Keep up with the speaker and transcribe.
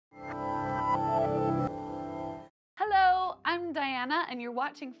I'm Diana and you're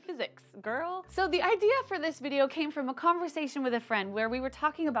watching Physics, girl. So the idea for this video came from a conversation with a friend where we were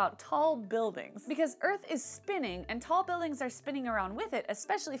talking about tall buildings. Because Earth is spinning and tall buildings are spinning around with it,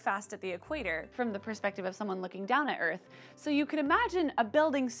 especially fast at the equator, from the perspective of someone looking down at Earth. So you could imagine a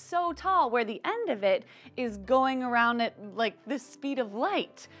building so tall where the end of it is going around at like the speed of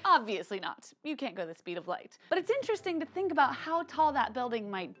light. Obviously not. You can't go the speed of light. But it's interesting to think about how tall that building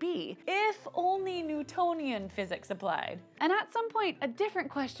might be if only Newtonian physics applied. And at some point, a different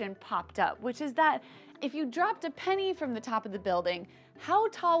question popped up, which is that if you dropped a penny from the top of the building, how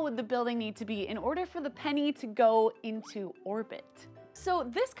tall would the building need to be in order for the penny to go into orbit? So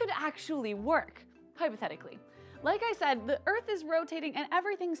this could actually work, hypothetically. Like I said, the Earth is rotating and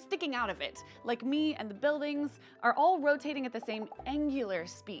everything's sticking out of it. Like me and the buildings are all rotating at the same angular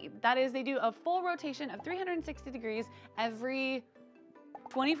speed. That is, they do a full rotation of 360 degrees every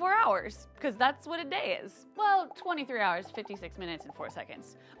 24 hours, because that's what a day is. Well, 23 hours, 56 minutes, and 4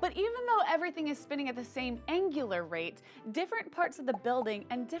 seconds. But even though everything is spinning at the same angular rate, different parts of the building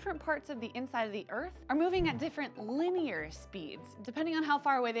and different parts of the inside of the Earth are moving at different linear speeds, depending on how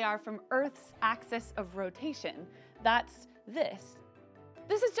far away they are from Earth's axis of rotation. That's this.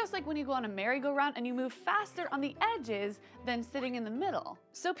 This is just like when you go on a merry-go-round and you move faster on the edges than sitting in the middle.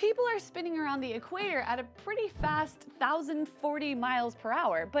 So people are spinning around the equator at a pretty fast 1,040 miles per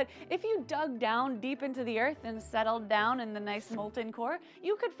hour. But if you dug down deep into the Earth and settled down in the nice molten core,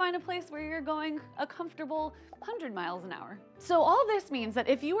 you could find a place where you're going a comfortable 100 miles an hour. So all this means that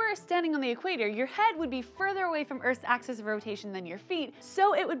if you were standing on the equator, your head would be further away from Earth's axis of rotation than your feet,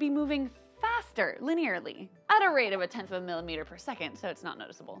 so it would be moving faster linearly at a rate of 1/10 of a millimeter per second, so it's not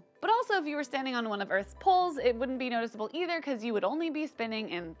noticeable. But also if you were standing on one of Earth's poles, it wouldn't be noticeable either because you would only be spinning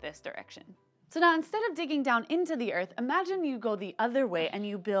in this direction. So now instead of digging down into the Earth, imagine you go the other way and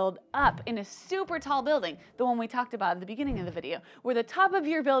you build up in a super tall building, the one we talked about at the beginning of the video, where the top of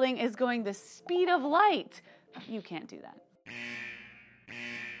your building is going the speed of light. You can't do that.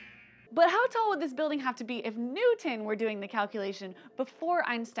 But how tall would this building have to be if Newton were doing the calculation before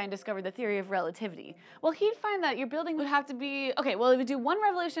Einstein discovered the theory of relativity? Well, he'd find that your building would have to be, okay, well, it would do 1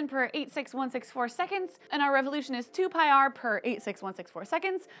 revolution per 86164 seconds, and our revolution is 2 pi r per 86164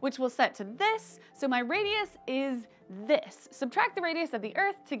 seconds, which will set to this. So my radius is this. Subtract the radius of the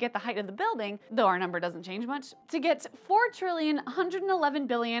Earth to get the height of the building, though our number doesn't change much, to get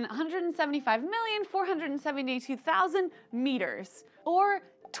 4,111,175,472,000 meters, or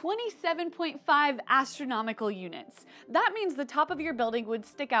 27.5 astronomical units. That means the top of your building would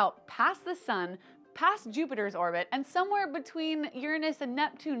stick out past the sun, past Jupiter's orbit, and somewhere between Uranus and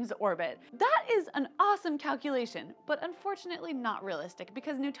Neptune's orbit. That is an awesome calculation, but unfortunately not realistic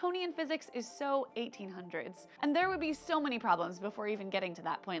because Newtonian physics is so 1800s. And there would be so many problems before even getting to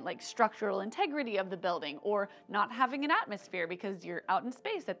that point, like structural integrity of the building or not having an atmosphere because you're out in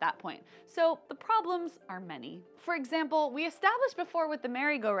space at that point. So the problems are many. For example, we established before with the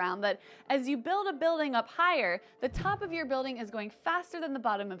merry-go-round that as you build a building up higher, the top of your building is going faster than the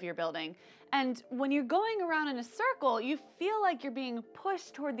bottom of your building. And when you're going around in a circle, you feel like you're being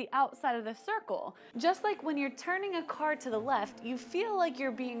pushed toward the outside of the circle. Just like when you're turning a car to the left, you feel like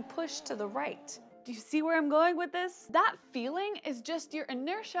you're being pushed to the right. Do you see where I'm going with this? That feeling is just your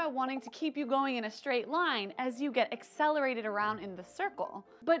inertia wanting to keep you going in a straight line as you get accelerated around in the circle.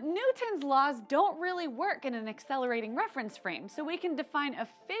 But Newton's laws don't really work in an accelerating reference frame, so we can define a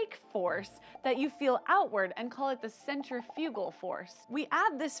fake force that you feel outward and call it the centrifugal force. We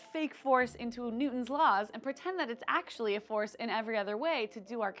add this fake force into Newton's laws and pretend that it's actually a force in every other way to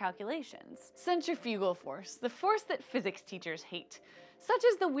do our calculations. Centrifugal force, the force that physics teachers hate. Such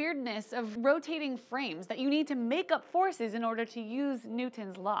is the weirdness of rotating frames that you need to make up forces in order to use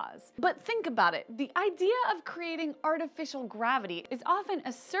Newton's laws. But think about it, the idea of creating artificial gravity is often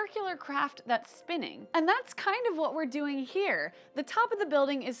a circular craft that's spinning. And that's kind of what we're doing here. The top of the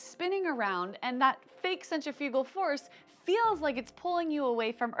building is spinning around and that fake centrifugal force feels like it's pulling you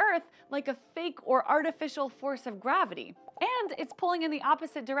away from Earth like a fake or artificial force of gravity. And it's pulling in the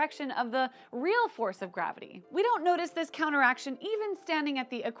opposite direction of the real force of gravity. We don't notice this counteraction even standing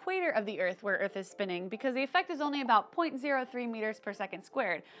at the equator of the Earth where Earth is spinning because the effect is only about 0.03 meters per second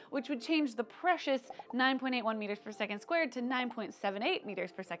squared, which would change the precious 9.81 meters per second squared to 9.78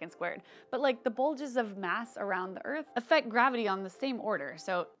 meters per second squared. But like the bulges of mass around the Earth affect gravity on the same order,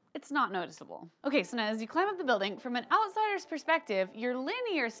 so it's not noticeable. Okay, so now as you climb up the building, from an outsider's perspective, your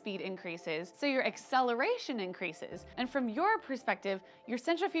linear speed increases, so your acceleration increases. And from your perspective, your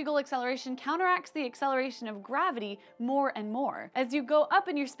centrifugal acceleration counteracts the acceleration of gravity more and more. As you go up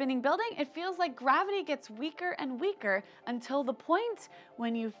in your spinning building, it feels like gravity gets weaker and weaker until the point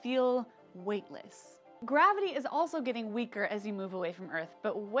when you feel weightless. Gravity is also getting weaker as you move away from Earth,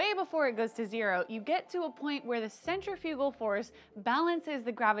 but way before it goes to zero, you get to a point where the centrifugal force balances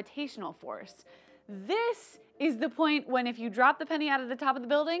the gravitational force. This is the point when if you drop the penny out of the top of the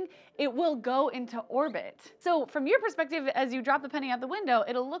building, it will go into orbit. So from your perspective, as you drop the penny out the window,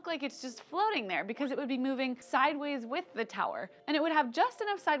 it'll look like it's just floating there because it would be moving sideways with the tower. And it would have just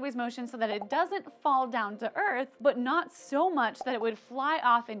enough sideways motion so that it doesn't fall down to Earth, but not so much that it would fly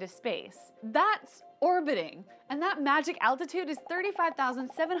off into space. That's orbiting. And that magic altitude is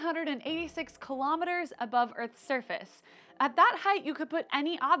 35,786 kilometers above Earth's surface. At that height, you could put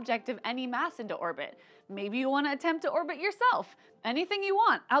any object of any mass into orbit. Maybe you want to attempt to orbit yourself. Anything you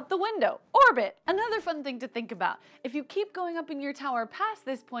want, out the window, orbit. Another fun thing to think about, if you keep going up in your tower past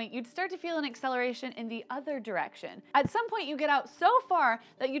this point, you'd start to feel an acceleration in the other direction. At some point, you get out so far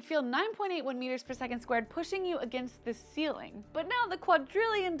that you'd feel 9.81 meters per second squared pushing you against the ceiling. But now the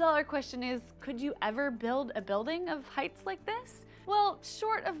quadrillion-dollar question is, could you ever build a building of heights like this? Well,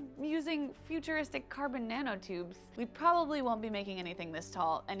 short of using futuristic carbon nanotubes, we probably won't be making anything this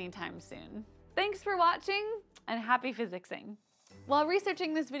tall anytime soon. Thanks for watching, and happy physicsing. While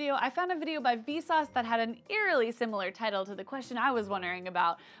researching this video, I found a video by VSauce that had an eerily similar title to the question I was wondering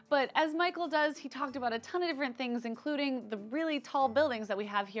about. But as Michael does, he talked about a ton of different things, including the really tall buildings that we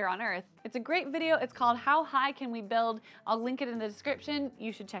have here on Earth. It's a great video. It's called How High Can We Build? I'll link it in the description.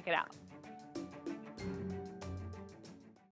 You should check it out.